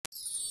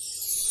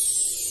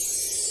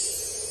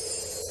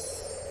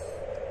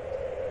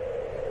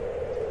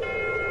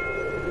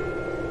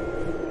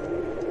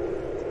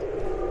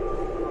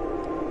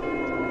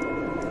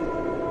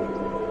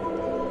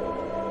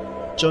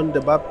John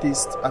the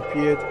Baptist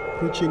appeared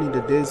preaching in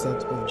the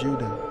desert of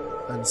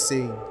Judah and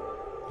saying,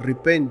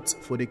 "Repent,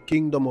 for the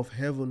kingdom of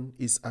heaven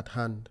is at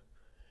hand."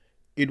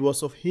 It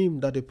was of him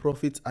that the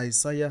prophet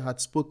Isaiah had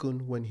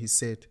spoken when he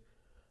said,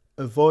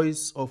 "A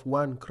voice of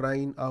one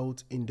crying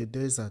out in the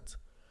desert,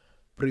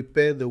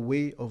 prepare the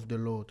way of the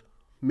Lord,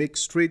 make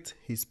straight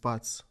his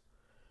paths."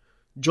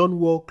 John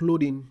wore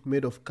clothing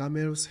made of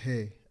camel's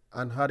hair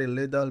and had a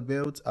leather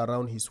belt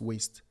around his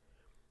waist.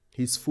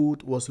 His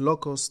food was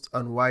locusts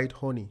and white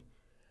honey.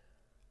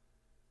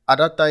 At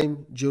that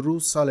time,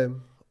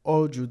 Jerusalem,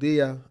 all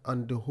Judea,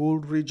 and the whole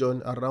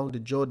region around the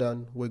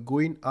Jordan were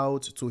going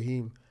out to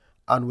him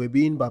and were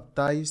being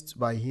baptized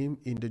by him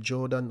in the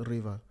Jordan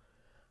River,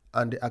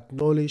 and they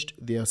acknowledged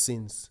their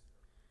sins.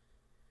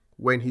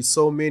 When he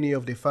saw many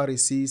of the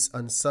Pharisees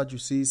and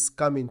Sadducees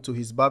coming to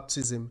his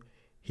baptism,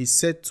 he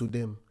said to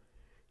them,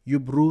 "You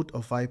brood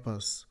of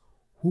vipers,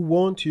 who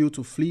warned you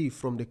to flee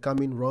from the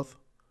coming wrath?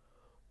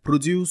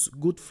 Produce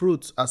good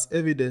fruits as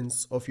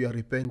evidence of your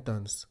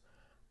repentance,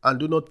 and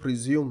do not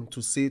presume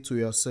to say to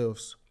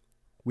yourselves,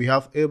 'We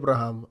have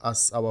Abraham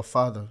as our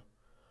father.'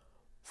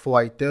 For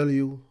I tell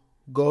you,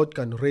 God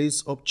can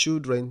raise up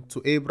children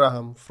to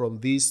Abraham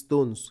from these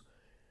stones.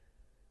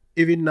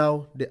 Even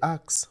now the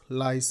axe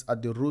lies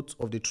at the root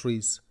of the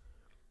trees.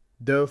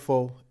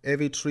 Therefore,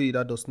 every tree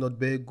that does not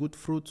bear good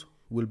fruit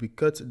will be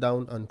cut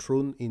down and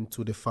thrown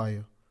into the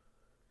fire.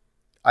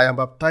 I am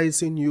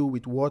baptizing you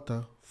with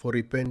water for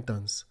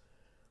repentance,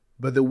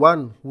 but the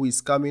one who is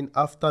coming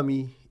after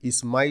me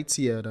is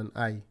mightier than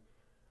I.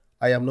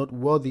 I am not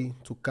worthy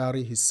to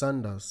carry his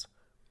sandals.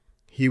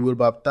 He will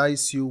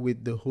baptize you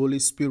with the Holy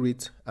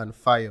Spirit and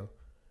fire.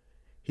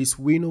 His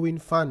winnowing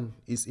fan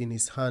is in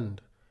his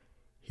hand.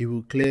 He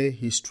will clear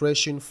his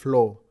threshing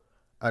floor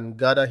and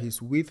gather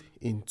his wheat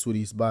into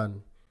his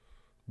barn,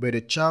 but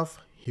the chaff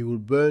he will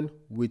burn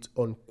with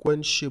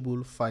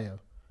unquenchable fire."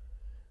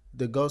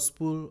 The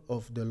Gospel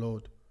of the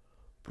Lord.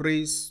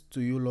 Praise to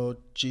you, Lord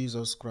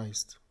Jesus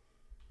Christ.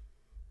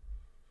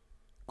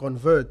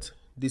 Convert.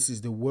 This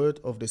is the word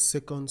of the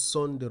second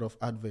Sunday of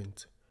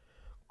Advent.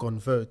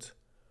 Convert.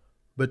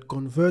 But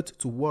convert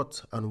to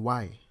what and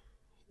why?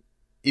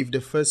 If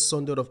the first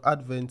Sunday of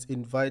Advent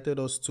invited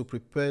us to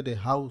prepare the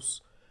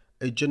house,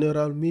 a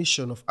general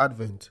mission of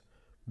Advent,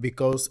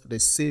 because the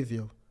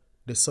Savior,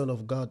 the Son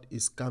of God,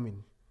 is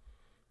coming.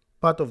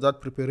 Part of that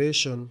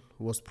preparation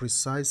was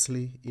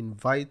precisely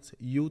invite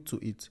you to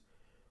it,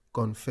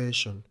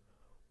 confession,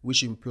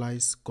 which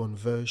implies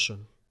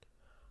conversion.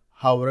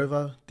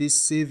 However, this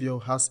Savior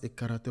has a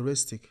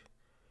characteristic.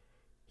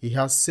 He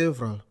has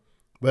several,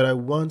 but I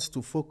want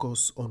to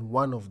focus on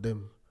one of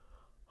them: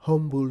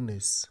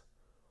 humbleness.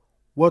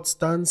 What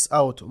stands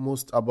out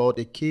most about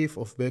the cave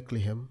of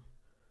Bethlehem,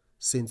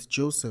 Saint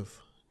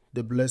Joseph,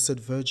 the Blessed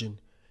Virgin,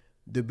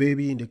 the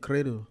baby in the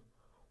cradle?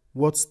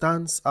 What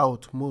stands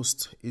out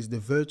most is the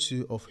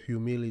virtue of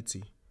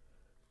humility.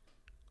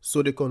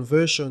 So the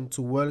conversion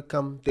to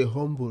welcome the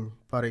humble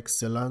par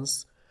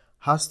excellence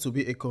has to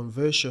be a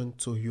conversion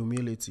to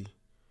humility.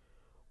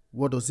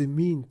 What does it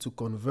mean to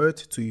convert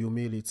to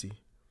humility?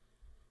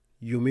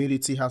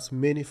 Humility has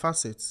many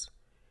facets.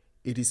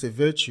 It is a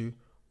virtue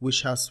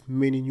which has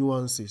many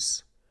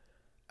nuances.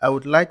 I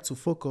would like to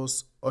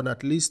focus on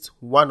at least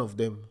one of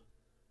them.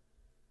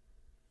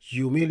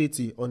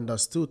 Humility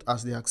understood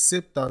as the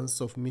acceptance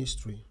of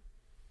mystery.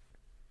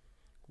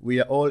 We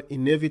are all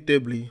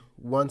inevitably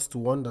want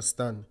to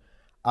understand,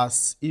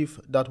 as if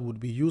that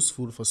would be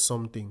useful for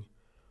something.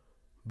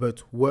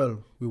 But,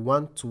 well, we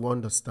want to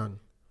understand.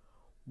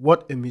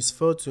 What a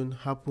misfortune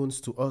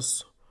happens to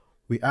us,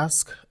 we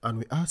ask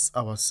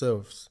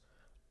ourselves,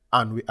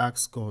 and we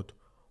ask God,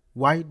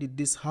 why did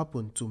this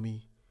happen to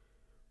me?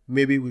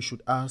 Maybe we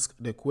should ask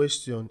the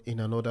question in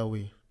another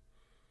way.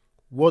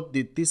 What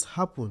did this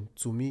happen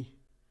to me?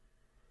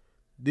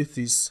 This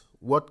is,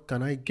 what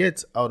can I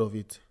get out of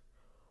it?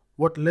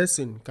 What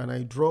lesson can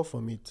I draw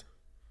from it?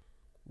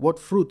 What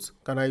fruit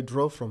can I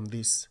draw from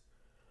this?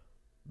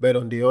 But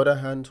on the other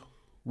hand,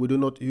 we do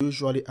not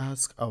usually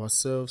ask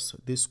ourselves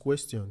these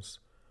questions.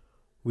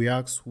 We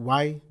ask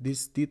why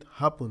this did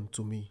happen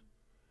to me.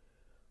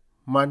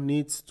 Man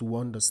needs to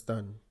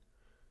understand.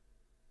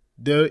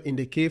 There in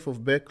the cave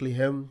of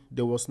Bethlehem,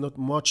 there was not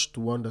much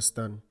to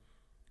understand.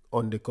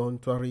 On the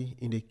contrary,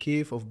 in the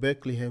cave of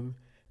Bethlehem,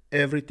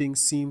 everything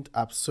seemed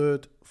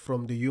absurd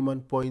from the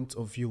human point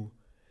of view,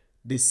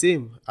 the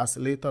same as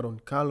later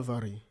on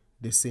Calvary,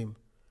 the same.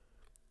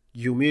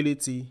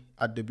 Humility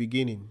at the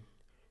beginning,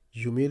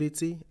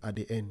 humility at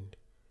the end.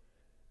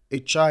 A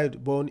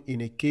child born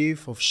in a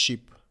cave of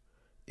sheep,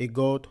 a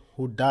God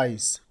who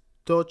dies,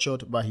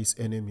 tortured by his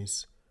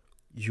enemies,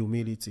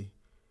 humility.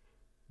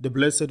 The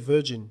Blessed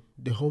Virgin,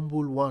 the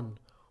humble one,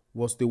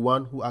 was the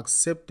one who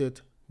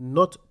accepted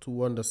not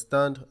to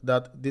understand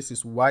that this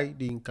is why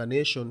the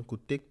incarnation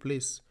could take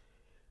place,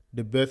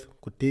 the birth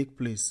could take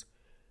place,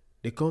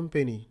 the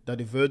company that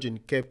the Virgin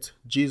kept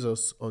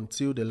Jesus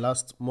until the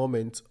last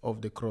moment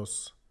of the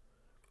cross.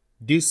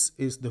 This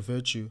is the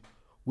virtue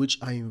which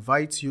I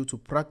invite you to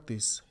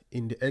practice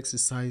in the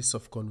exercise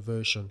of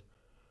conversion.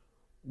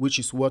 which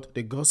is what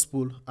the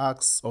gospel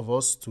asks of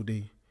us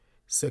today,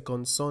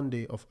 second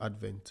Sunday of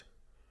Advent.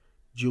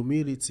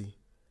 Humility.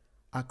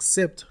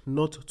 Accept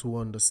not to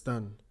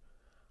understand.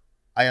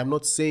 I am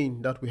not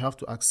saying that we have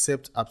to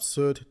accept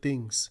absurd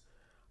things.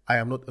 I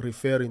am not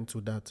referring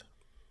to that.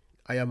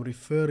 I am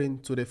referring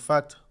to the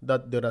fact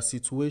that there are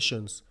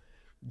situations,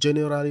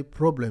 generally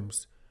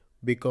problems,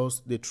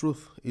 because the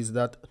truth is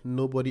that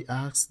nobody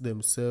asks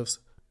themselves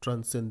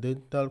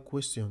transcendental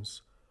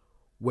questions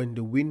when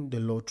they win the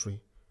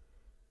lottery.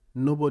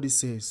 Nobody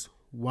says,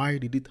 "Why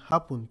did it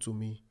happen to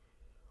me?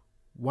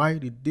 Why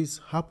did this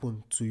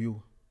happen to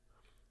you?"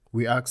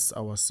 We ask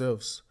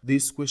ourselves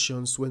these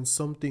questions when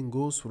something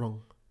goes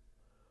wrong.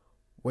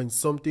 When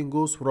something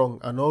goes wrong,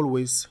 and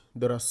always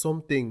there are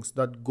some things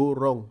that go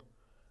wrong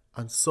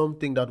and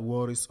something that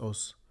worries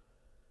us.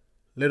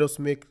 Let us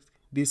make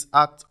this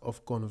act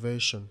of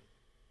conversion.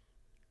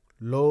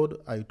 Lord,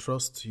 I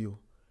trust you.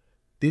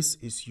 This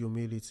is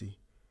humility.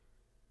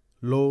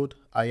 Lord,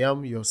 I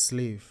am your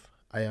slave.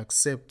 I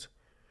accept.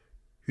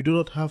 You do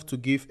not have to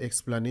give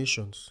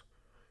explanations.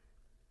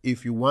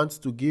 If you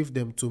want to give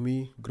them to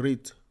me,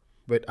 great,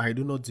 but I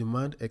do not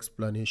demand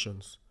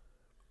explanations.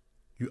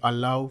 You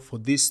allow for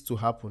this to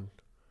happen.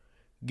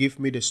 Give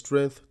me the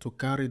strength to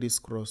carry this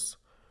cross,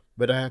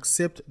 but I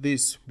accept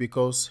this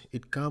because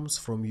it comes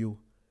from you.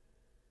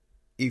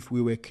 If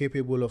we were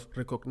capable of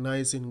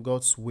recognizing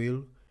God's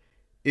will,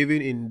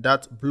 even in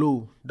that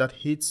blow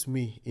that hits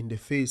me in the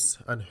face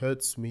and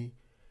hurts me,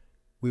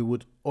 we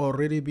would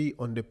already be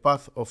on the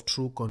path of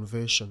true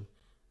conversion,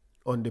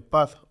 on the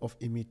path of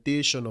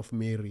imitation of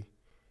Mary.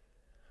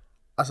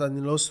 As an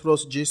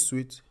illustrious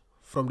Jesuit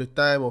from the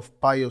time of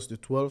Pius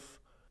XII,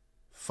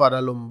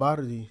 Father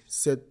Lombardi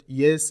said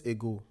years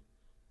ago,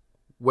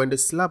 "When the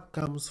slap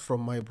comes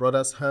from my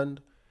brother's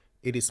hand,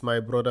 it is my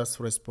brother's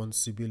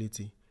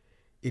responsibility.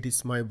 It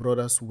is my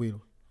brother's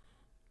will.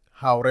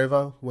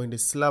 However, when the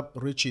slap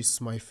reaches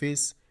my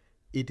face,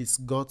 it is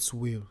God's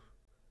will."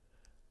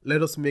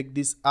 Let us make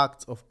this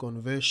act of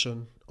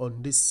conversion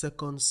on this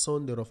second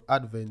Sunday of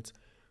Advent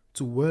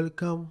to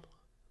welcome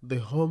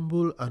the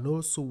humble and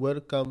also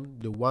welcome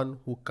the one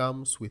who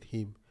comes with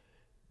him,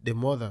 the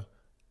Mother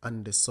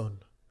and the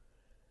Son.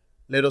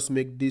 Let us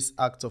make this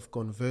act of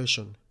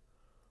conversion.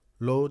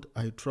 Lord,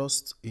 I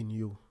trust in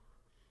you.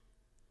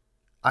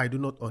 I do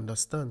not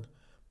understand,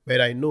 but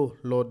I know,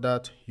 Lord,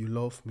 that you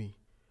love me.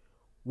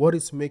 What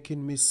is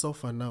making me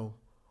suffer now?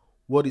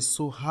 What is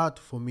so hard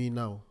for me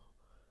now?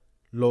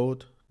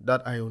 Lord,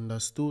 that I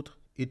understood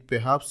it,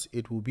 perhaps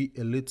it will be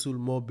a little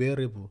more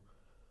bearable.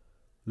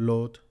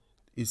 Lord,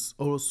 it's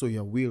also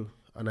your will,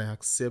 and I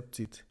accept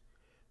it,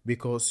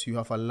 because you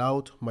have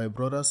allowed my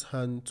brother's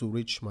hand to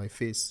reach my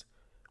face.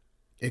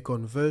 A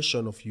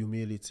conversion of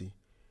humility.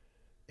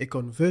 A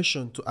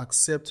conversion to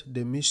accept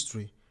the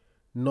mystery,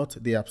 not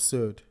the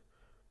absurd,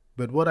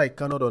 but what I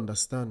cannot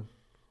understand,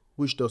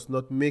 which does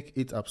not make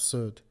it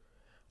absurd.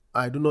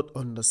 I do not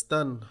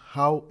understand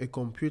how a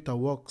computer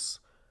works,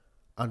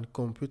 and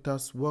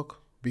computers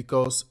work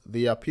because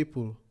there are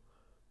people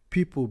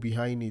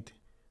behind it,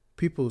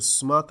 people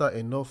smarter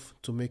enough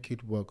to make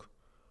it work,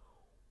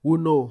 who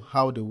know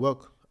how they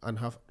work and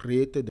have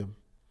created them.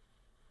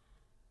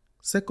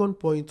 Second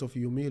point of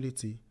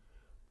humility,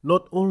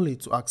 not only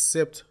to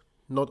accept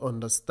not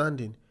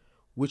understanding,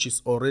 which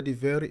is already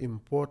very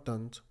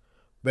important,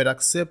 but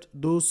accept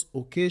those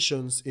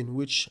occasions in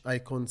which I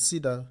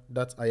consider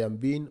that I am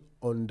being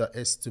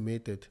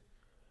underestimated.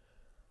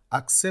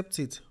 Accept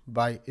it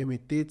by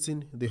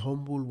imitating the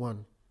humble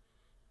one.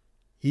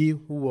 He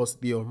who was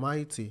the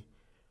Almighty,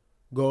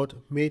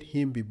 God made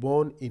him be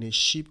born in a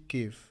sheep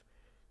cave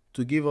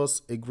to give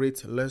us a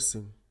great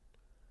lesson.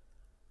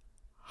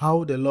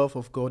 How the love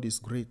of God is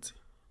great.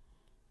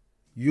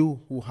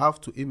 You who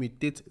have to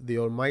imitate the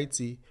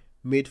Almighty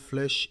made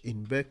flesh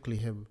in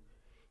Bethlehem,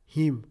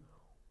 him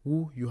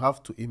who you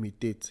have to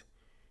imitate.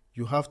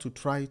 You have to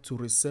try to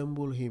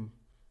resemble him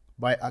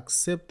by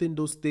accepting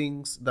those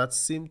things that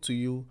seem to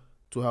you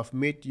to have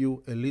made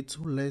you a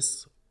little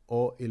less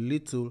or a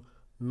little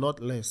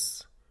not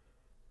less.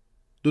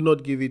 Do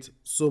not give it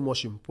so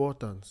much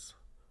importance.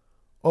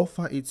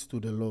 Offer it to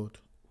the Lord.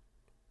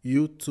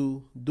 You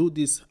too do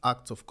this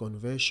act of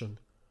conversion.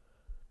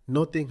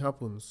 Nothing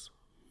happens.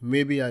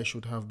 Maybe I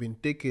should have been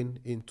taken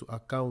into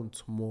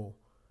account more.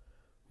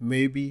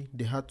 Maybe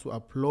they had to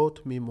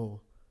applaud me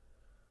more.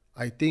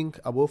 I think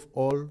above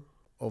all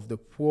of the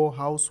poor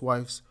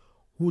housewives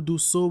who do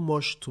so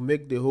much to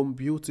make the home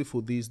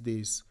beautiful these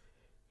days,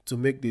 to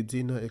make the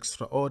dinner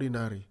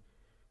extraordinary,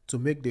 to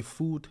make the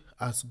food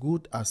as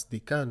good as they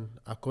can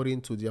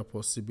according to their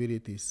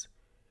possibilities.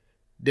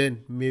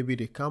 Then maybe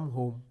they come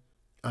home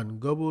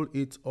and gobble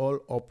it all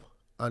up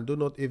and do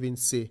not even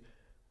say,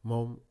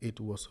 "Mom, it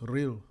was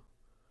real.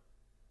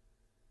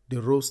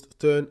 The roast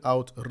turned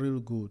out real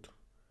good."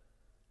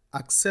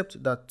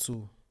 Accept that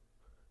too.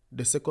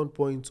 The second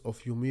point of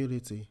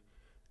humility,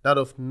 that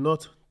of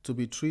not to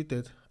be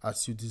treated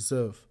as you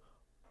deserve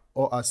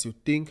or as you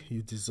think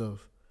you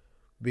deserve,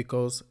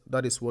 because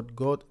that is what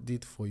God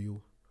did for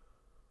you.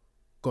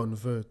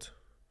 Convert.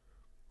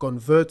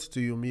 Convert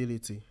to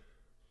humility.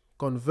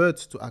 Convert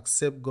to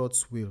accept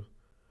God's will.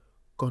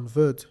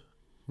 Convert,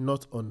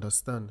 not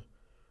understand.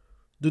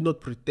 Do not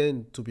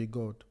pretend to be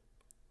God.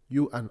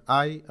 You and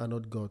I are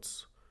not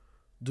gods.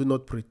 Do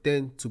not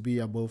pretend to be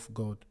above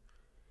God.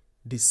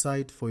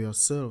 Decide for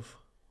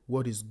yourself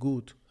what is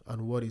good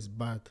and what is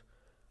bad,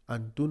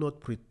 and do not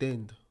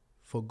pretend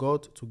for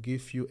God to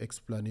give you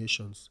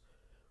explanations,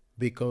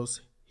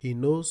 because He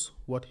knows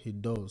what He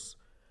does,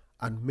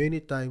 and many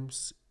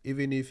times,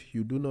 even if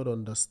you do not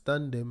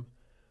understand them,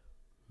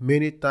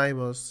 many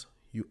times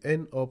you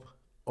end up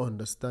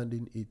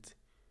understanding it,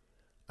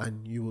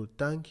 and you will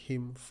thank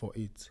Him for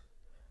it.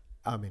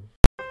 Amen.